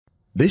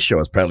This show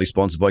is proudly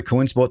sponsored by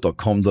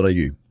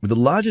coinspot.com.au, with the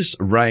largest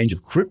range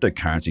of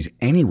cryptocurrencies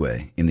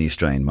anywhere in the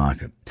Australian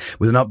market.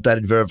 With an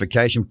updated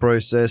verification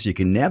process, you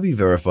can now be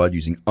verified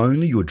using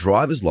only your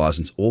driver's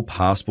license or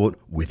passport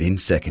within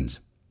seconds.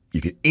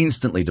 You can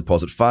instantly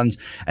deposit funds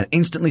and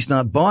instantly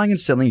start buying and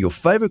selling your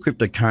favorite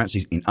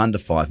cryptocurrencies in under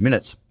 5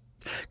 minutes.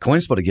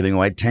 CoinSpot are giving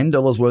away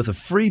 $10 worth of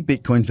free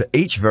Bitcoin for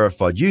each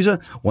verified user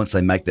once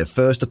they make their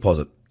first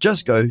deposit.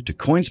 Just go to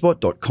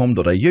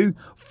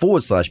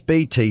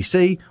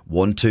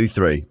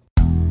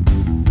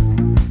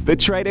coinspot.com.au/BTC123. The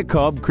Trader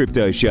Cobb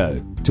Crypto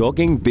Show,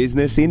 talking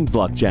business in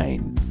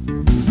blockchain.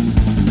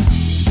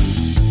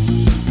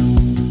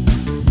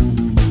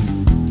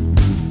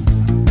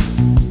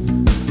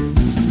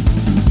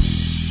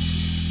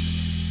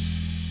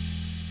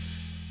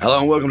 Hello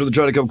and welcome to the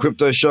Trader Cobb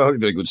Crypto Show. Hope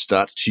you've had a good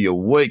start to your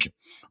week.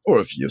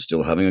 Or if you're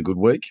still having a good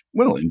week,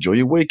 well, enjoy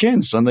your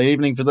weekend. Sunday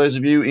evening for those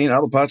of you in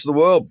other parts of the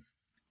world.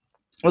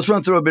 Let's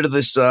run through a bit of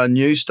this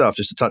news stuff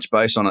just to touch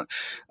base on it.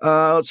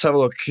 Let's have a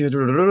look.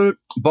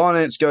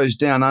 Binance goes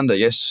down under.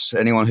 Yes,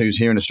 anyone who's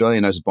here in Australia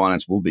knows that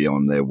Binance will be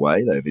on their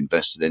way. They've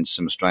invested in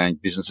some Australian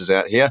businesses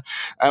out here.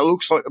 And it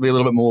looks like there'll be a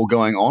little bit more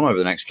going on over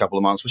the next couple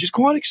of months, which is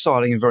quite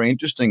exciting and very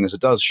interesting as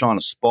it does shine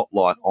a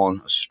spotlight on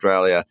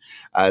Australia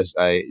as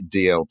a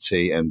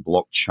DLT and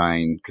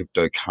blockchain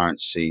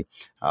cryptocurrency,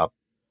 I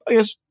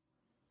guess,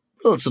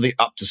 relatively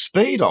up to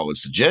speed, I would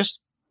suggest.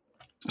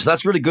 So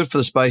that's really good for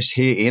the space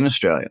here in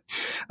Australia.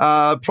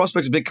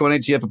 Prospects of Bitcoin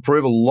ETF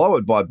approval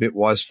lowered by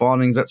Bitwise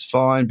findings. That's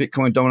fine.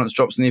 Bitcoin dominance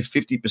drops near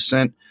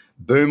 50%.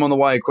 Boom on the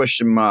way,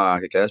 question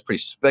mark. Okay, that's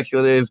pretty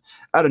speculative.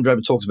 Adam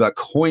Draper talks about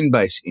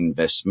Coinbase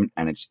investment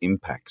and its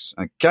impacts.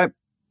 Okay.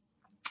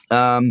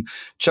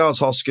 Charles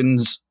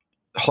Hoskinson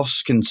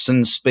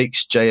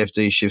speaks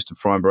JFD shifts to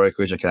prime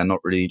brokerage. Okay, I'm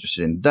not really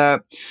interested in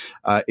that.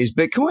 Is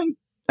Bitcoin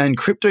and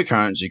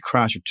cryptocurrency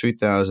crash of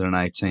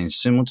 2018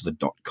 similar to the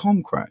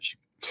dot-com crash?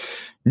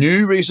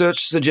 New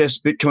research suggests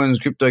Bitcoin's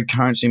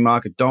cryptocurrency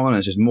market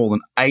dominance is more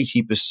than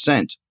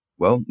 80%.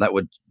 Well, that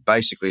would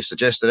basically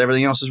suggest that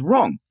everything else is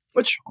wrong,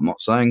 which I'm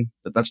not saying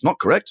that that's not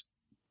correct.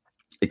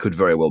 It could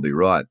very well be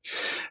right.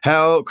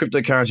 How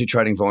cryptocurrency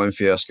trading volume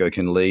fiasco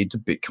can lead to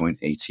Bitcoin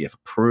ETF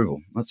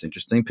approval. That's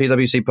interesting.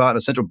 PwC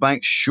partner central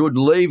banks should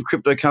leave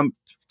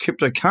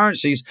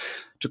cryptocurrencies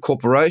to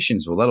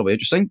corporations. Well, that'll be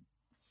interesting.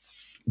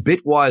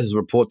 Bitwise's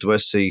report to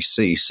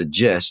SEC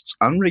suggests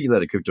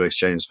unregulated crypto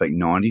exchanges fake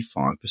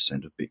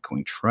 95% of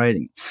Bitcoin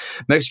trading.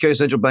 Mexico's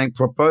central bank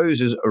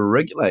proposes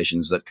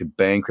regulations that could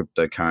ban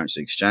cryptocurrency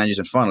exchanges.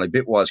 And finally,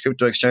 Bitwise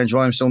crypto exchange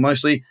volume still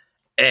mostly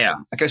air.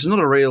 Okay, so not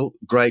a real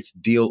great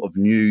deal of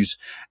news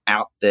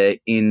out there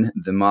in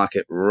the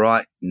market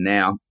right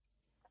now,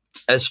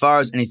 as far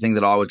as anything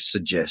that I would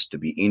suggest to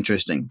be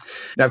interesting.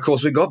 Now, of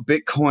course, we got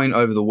Bitcoin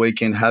over the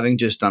weekend having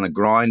just done a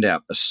grind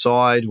out, a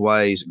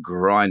sideways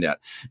grind out.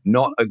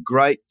 Not a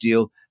great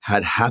deal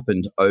had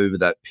happened over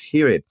that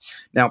period.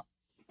 Now,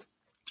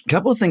 a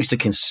couple of things to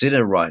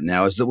consider right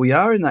now is that we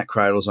are in that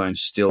cradle zone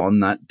still on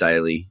that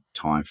daily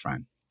time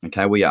frame.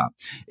 Okay, we are.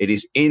 It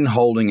is in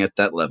holding at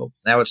that level.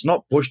 Now, it's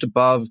not pushed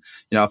above.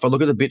 If I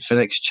look at the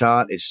Bitfinex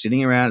chart, it's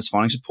sitting around, it's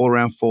finding support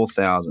around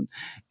 4,000.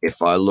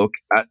 If I look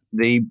at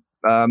the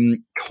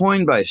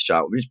Coinbase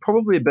chart, which is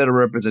probably a better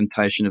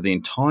representation of the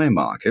entire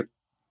market,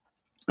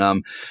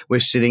 we're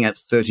sitting at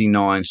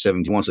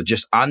 39.71, so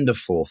just under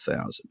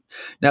 4,000.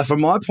 Now,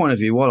 from my point of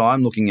view, what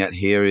I'm looking at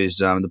here is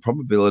the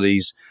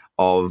probabilities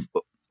of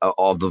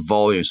the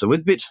volume. So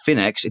with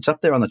Bitfinex, it's up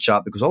there on the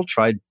chart because I'll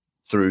trade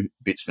through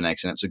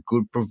Bitfinex, and it's a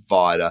good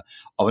provider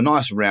of a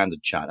nice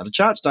rounded chart. Now, the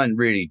charts don't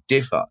really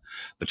differ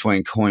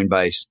between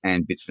Coinbase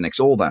and Bitfinex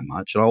all that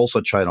much, and I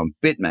also trade on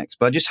BitMEX,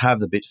 but I just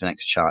have the Bitfinex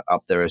chart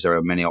up there as there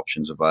are many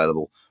options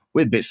available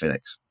with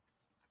Bitfinex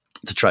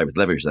to trade with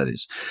leverage, that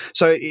is.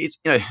 So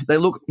they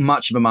look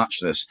much of a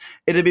muchness.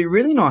 It'd be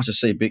really nice to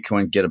see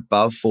Bitcoin get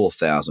above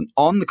 4,000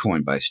 on the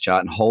Coinbase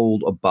chart and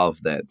hold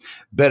above that.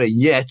 Better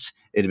yet,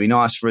 it'd be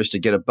nice for us to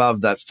get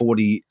above that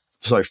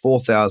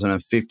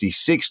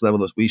 4,056 level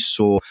that we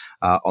saw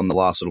on the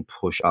last little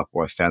push up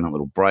where I found that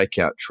little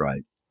breakout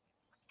trade.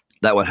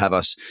 That would have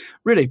us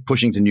really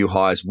pushing to new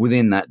highs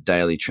within that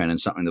daily trend, and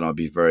something that I'd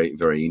be very,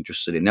 very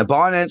interested in. Now,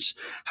 Binance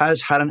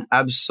has had an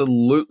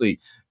absolutely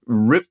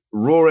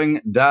rip-roaring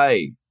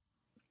day.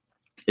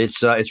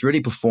 It's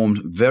really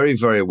performed very,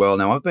 very well.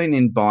 Now, I've been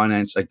in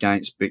Binance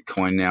against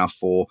Bitcoin now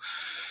for,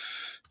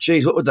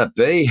 what would that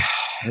be?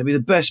 It'll be the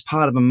best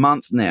part of a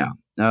month now.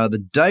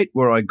 The date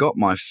where I got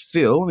my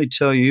fill, let me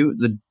tell you,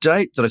 the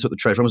date that I took the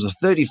trade from was the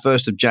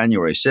 31st of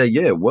January. So,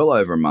 yeah, well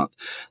over a month.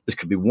 This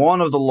could be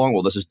one of the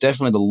this is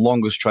definitely the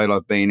longest trade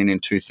I've been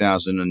in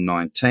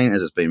 2019,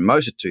 as it's been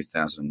most of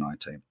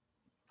 2019.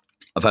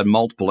 I've had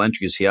multiple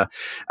entries here,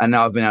 and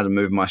now I've been able to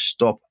move my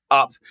stop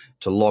up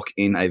to lock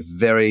in a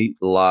very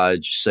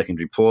large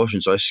secondary portion.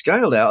 So I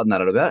scaled out on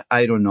that at about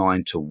 8 or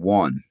 9 to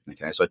 1.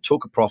 Okay, so I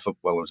took a profit,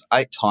 it was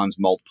 8 times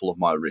multiple of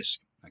my risk.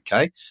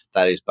 Okay,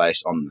 that is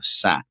based on the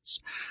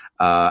sats.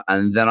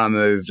 And then I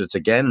moved it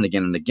again and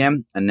again and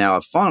again. And now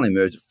I've finally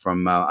moved it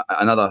from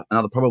another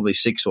probably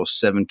 6 or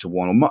 7 to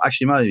 1, or more,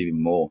 actually maybe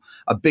even more,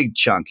 a big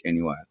chunk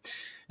anyway.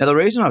 Now, the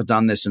reason I've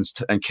done this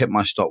and kept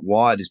my stop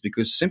wide is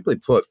because, simply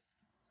put,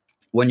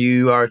 when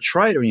you are a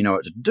trader and you know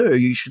what to do,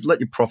 you should let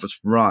your profits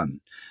run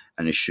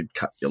and you should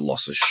cut your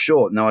losses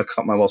short. Now, I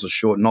cut my losses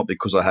short not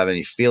because I have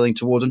any feeling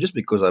towards them, just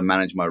because I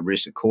manage my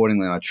risk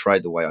accordingly and I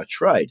trade the way I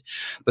trade.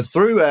 But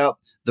throughout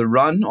the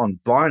run on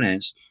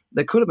Binance,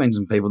 there could have been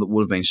some people that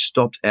would have been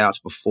stopped out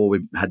before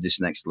we had this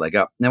next leg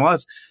up. Now,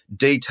 I've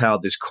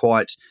detailed this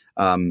quite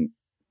a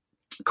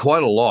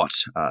lot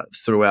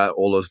throughout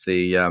all of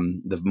the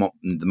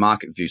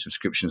market view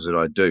subscriptions that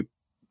I do.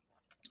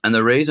 And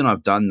the reason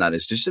I've done that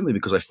is just simply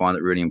because I find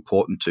it really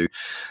important to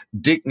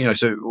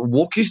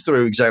walk you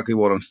through exactly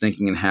what I'm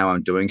thinking and how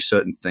I'm doing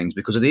certain things,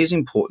 because it is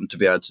important to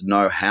be able to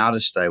know how to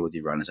stay with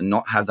your runners and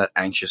not have that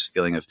anxious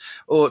feeling of,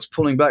 oh, it's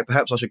pulling back,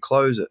 perhaps I should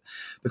close it,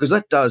 because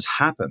that does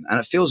happen and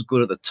it feels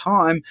good at the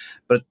time,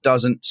 but it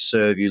doesn't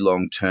serve you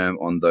long term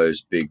on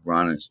those big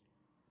runners.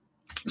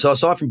 So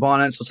aside from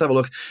Binance, let's have a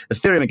look.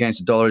 Ethereum against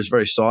the dollar is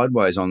very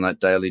sideways on that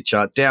daily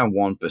chart, down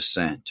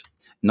 1%.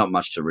 Not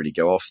much to really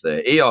go off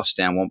there. EOS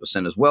down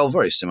 1% as well,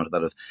 very similar to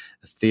that of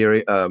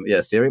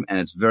Ethereum, and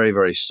it's very,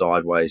 very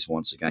sideways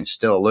once again.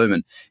 Stellar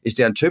Lumen is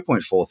down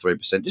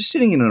 2.43%, just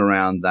sitting in and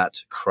around that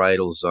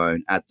cradle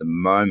zone at the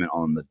moment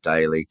on the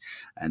daily,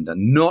 and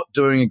not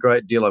doing a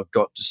great deal, I've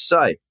got to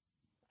say.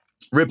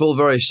 Ripple,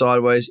 very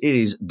sideways. It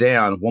is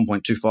down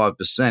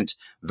 1.25%,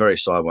 very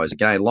sideways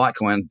again.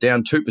 Litecoin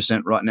down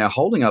 2% right now,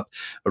 holding up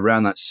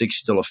around that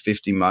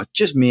 $60.50 mark,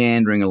 just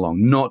meandering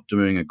along, not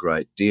doing a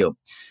great deal.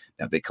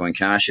 Now, Bitcoin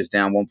Cash is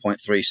down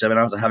 1.37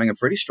 after having a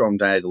pretty strong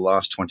day the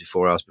last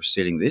 24 hours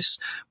preceding this,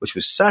 which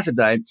was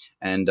Saturday,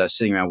 and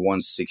sitting around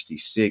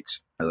 166.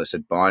 As I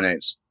said,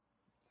 Binance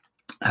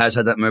has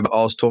had that move.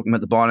 I was talking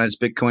about the Binance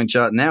Bitcoin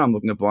chart. Now I'm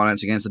looking at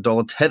Binance against the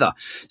dollar tether,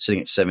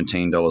 sitting at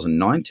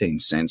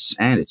 $17.19,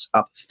 and it's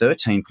up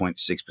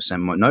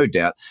 13.6%. No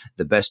doubt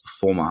the best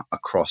performer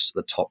across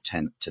the top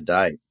 10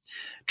 today.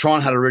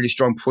 Tron had a really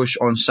strong push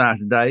on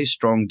Saturday,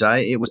 strong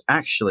day. It was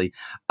actually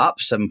up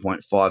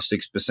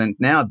 7.56%,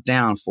 now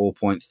down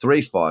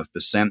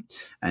 4.35%,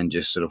 and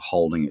just sort of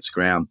holding its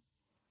ground.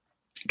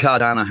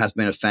 Cardano has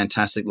been a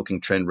fantastic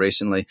looking trend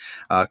recently,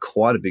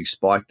 quite a big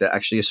spike there.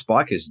 Actually, a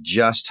spike has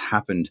just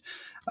happened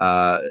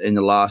in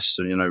the last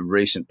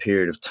recent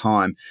period of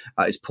time.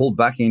 It's pulled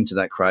back into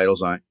that cradle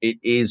zone. It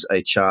is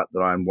a chart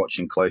that I'm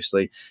watching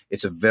closely.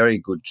 It's a very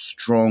good,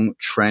 strong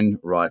trend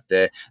right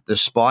there. The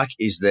spike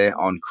is there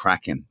on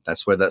Kraken.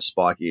 That's where that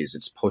spike is.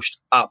 It's pushed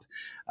up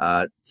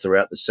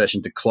throughout the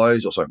session to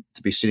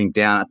be sitting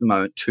down at the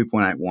moment,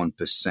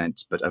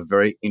 2.81%, but a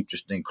very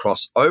interesting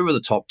cross over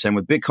the top 10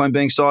 with Bitcoin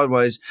being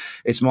sideways.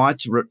 It's my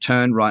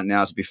turn right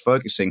now to be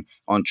focusing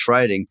on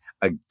trading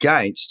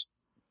against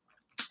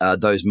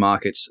those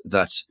markets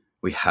that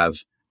we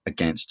have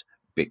against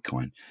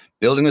Bitcoin.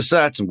 Building the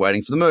sats and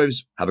waiting for the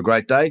moves. Have a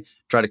great day.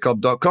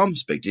 TraderCobb.com.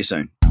 Speak to you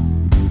soon.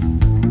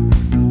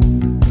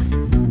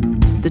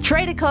 The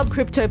Trader Cobb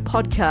Crypto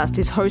Podcast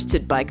is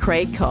hosted by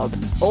Craig Cobb.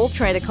 All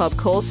Trader Cobb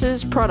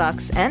courses,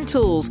 products, and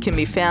tools can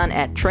be found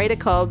at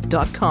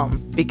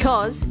TraderCobb.com,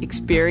 because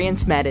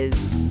experience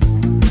matters.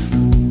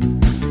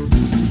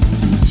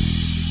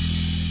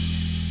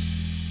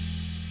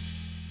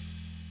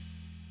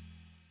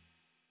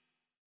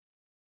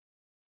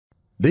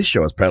 This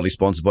show is proudly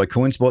sponsored by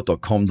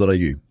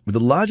coinspot.com.au, with the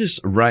largest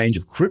range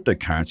of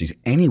cryptocurrencies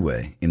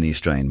anywhere in the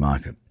Australian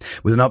market.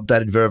 With an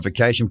updated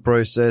verification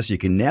process, you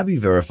can now be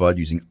verified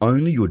using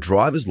only your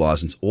driver's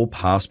license or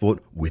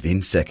passport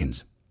within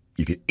seconds.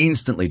 You can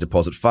instantly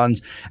deposit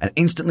funds and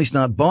instantly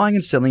start buying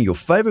and selling your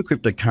favorite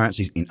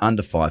cryptocurrencies in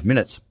under 5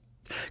 minutes.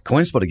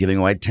 CoinSpot are giving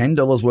away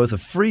 $10 worth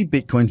of free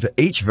Bitcoin for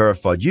each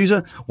verified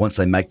user once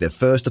they make their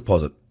first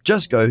deposit.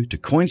 Just go to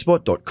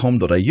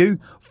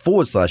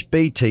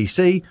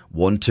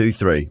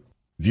coinspot.com.au/BTC123.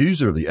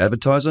 Views are of the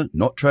advertiser,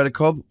 not Trader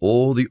Cobb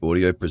or the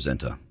audio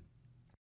presenter.